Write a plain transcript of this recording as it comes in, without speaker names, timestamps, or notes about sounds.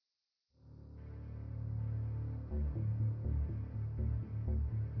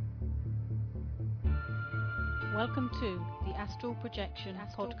Welcome to the Astral Projection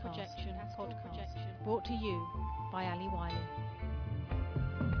Podcast, brought to you by Ali Wiley.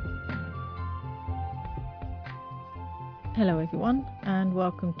 Hello everyone, and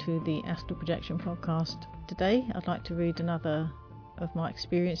welcome to the Astral Projection Podcast. Today I'd like to read another of my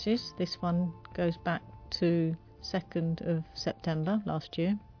experiences. This one goes back to 2nd of September last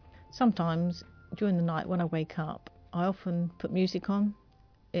year. Sometimes during the night when I wake up, I often put music on.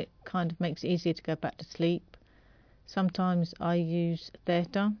 It kind of makes it easier to go back to sleep. Sometimes I use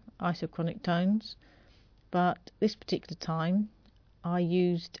theta, isochronic tones, but this particular time I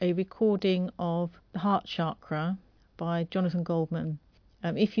used a recording of the Heart Chakra by Jonathan Goldman.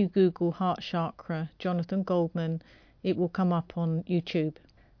 If you Google Heart Chakra Jonathan Goldman, it will come up on YouTube.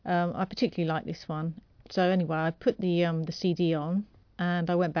 I particularly like this one. So anyway, I put the CD on and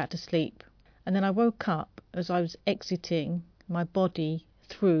I went back to sleep. And then I woke up as I was exiting my body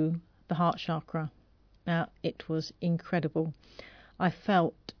through the Heart Chakra. Now, it was incredible. I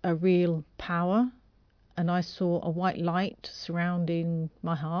felt a real power, and I saw a white light surrounding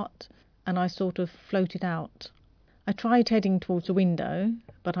my heart, and I sort of floated out. I tried heading towards a window,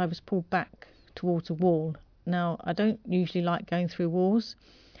 but I was pulled back towards a wall. Now, I don't usually like going through walls.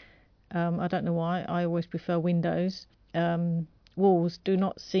 I don't know why. I always prefer windows. Walls do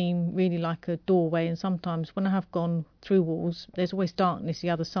not seem really like a doorway, and sometimes when I have gone through walls, there's always darkness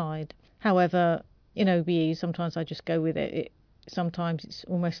the other side. However, in OBE, sometimes I just go with it. Sometimes it's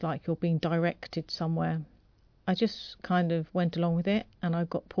almost like you're being directed somewhere. I just kind of went along with it, and I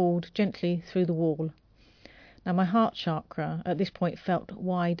got pulled gently through the wall. Now, my heart chakra at this point felt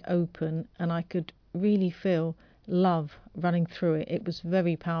wide open, and I could really feel love running through it. It was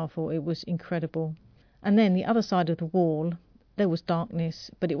very powerful. It was incredible. And then the other side of the wall, there was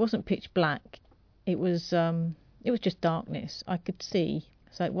darkness, but it wasn't pitch black. It was just darkness. I could see.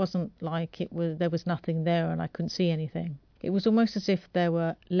 So it wasn't like there was nothing there and I couldn't see anything. It was almost as if there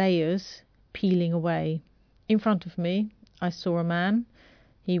were layers peeling away. In front of me, I saw a man.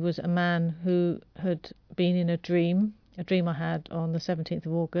 He was a man who had been in a dream I had on the 17th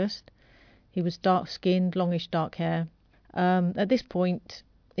of August. He was dark-skinned, longish dark hair. At this point,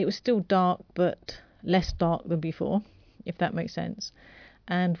 it was still dark, but less dark than before, if that makes sense.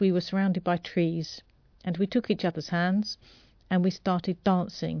 And we were surrounded by trees, and we took each other's hands, and we started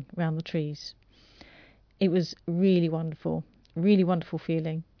dancing around the trees. It was really wonderful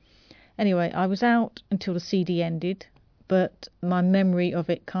feeling. Anyway, I was out until the CD ended, but my memory of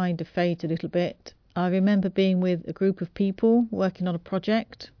it kind of fades a little bit. I remember being with a group of people working on a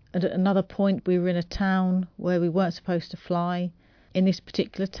project, and at another point we were in a town where we weren't supposed to fly. In this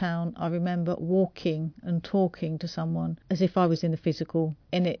particular town, I remember walking and talking to someone as if I was in the physical,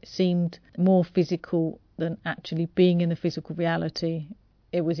 and it seemed more physical than actually being in the physical reality.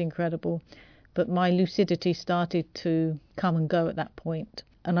 It was incredible. But my lucidity started to come and go at that point,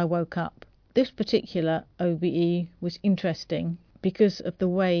 and I woke up. This particular OBE was interesting because of the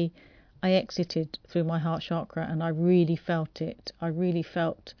way I exited through my heart chakra, and I really felt it. I really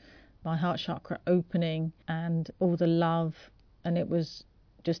felt my heart chakra opening and all the love, and it was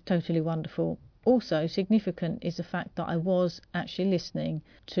just totally wonderful. Also significant is the fact that I was actually listening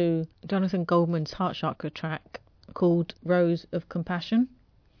to Jonathan Goldman's Heart Chakra track called Rose of Compassion.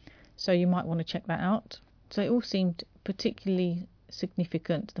 So you might want to check that out. So it all seemed particularly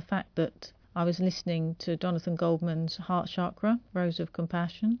significant, the fact that I was listening to Jonathan Goldman's Heart Chakra, Rose of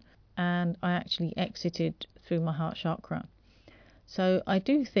Compassion, and I actually exited through my heart chakra. So I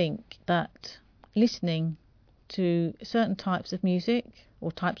do think that listening to certain types of music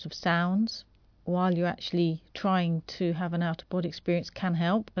or types of sounds while you're actually trying to have an out-of-body experience can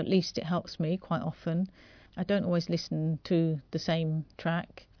help. At least it helps me quite often. I don't always listen to the same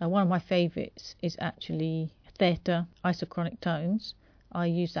track. One of my favourites is actually theta, isochronic tones. I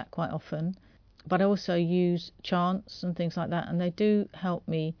use that quite often. But I also use chants and things like that, and they do help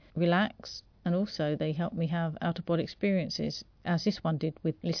me relax, and also they help me have out-of-body experiences, as this one did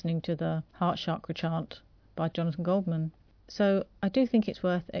with listening to the Heart Chakra chant by Jonathan Goldman. So I do think it's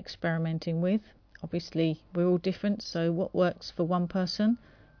worth experimenting with. Obviously, we're all different, so what works for one person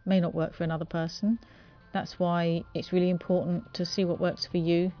may not work for another person. That's why it's really important to see what works for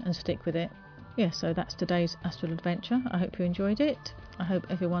you and stick with it. Yeah, so that's today's astral adventure. I hope you enjoyed it. I hope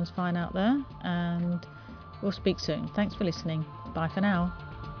everyone's fine out there, and we'll speak soon. Thanks for listening. Bye for now.